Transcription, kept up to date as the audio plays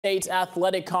State's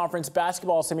Athletic Conference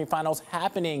basketball semifinals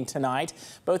happening tonight.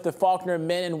 Both the Faulkner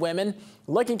men and women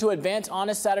looking to advance on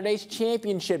to Saturday's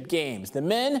championship games. The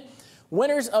men,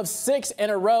 winners of 6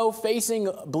 in a row, facing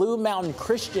Blue Mountain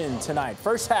Christian tonight.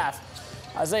 First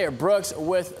half, Isaiah Brooks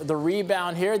with the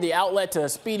rebound here. The outlet to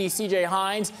speedy C.J.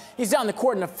 Hines. He's down the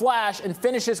court in a flash and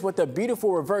finishes with a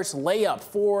beautiful reverse layup.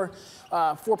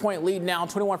 Four-point lead now,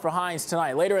 21 for Hines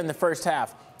tonight. Later in the first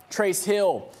half, Trace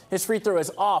Hill, his free throw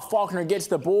is off. Faulkner gets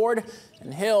the board,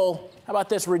 and Hill, how about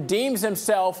this, redeems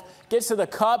himself, gets to the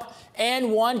cup,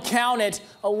 and one, count it,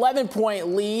 11-point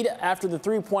lead after the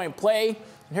three-point play.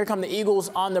 And here come the Eagles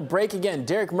on the break again.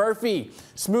 Derek Murphy,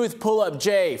 smooth pull-up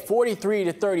J,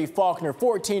 43-30 Faulkner,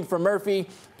 14 for Murphy.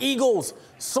 Eagles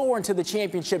soar into the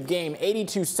championship game,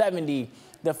 82-70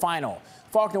 the final.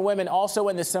 Faulkner women also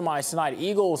in the semis tonight.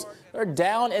 Eagles are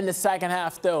down in the second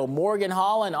half, though. Morgan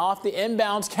Holland off the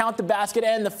inbounds, count the basket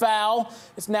and the foul.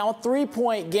 It's now a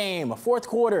 3-point game. Fourth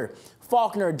quarter,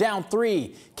 Faulkner down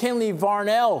 3. Kinley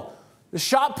Varnell, the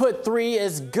shot put 3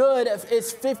 is good.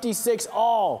 It's 56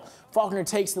 all. Faulkner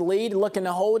takes the lead, looking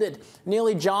to hold it.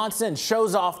 Neely Johnson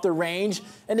shows off the range,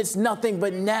 and it's nothing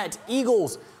but net.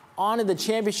 Eagles on to the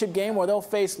championship game where they'll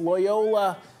face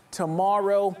Loyola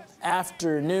tomorrow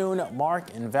afternoon.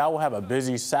 Mark and Val will have a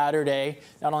busy Saturday.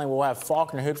 Not only will we have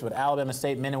Faulkner hoops, but Alabama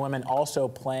State men and women also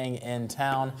playing in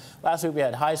town. Last week we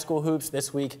had high school hoops.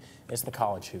 This week it's the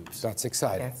college hoops. That's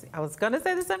exciting. Yes, I was going to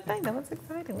say the same thing. That was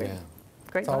exciting. Yeah.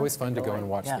 Great. It's always fun to go and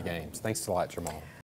watch the games. Thanks a lot, Jamal.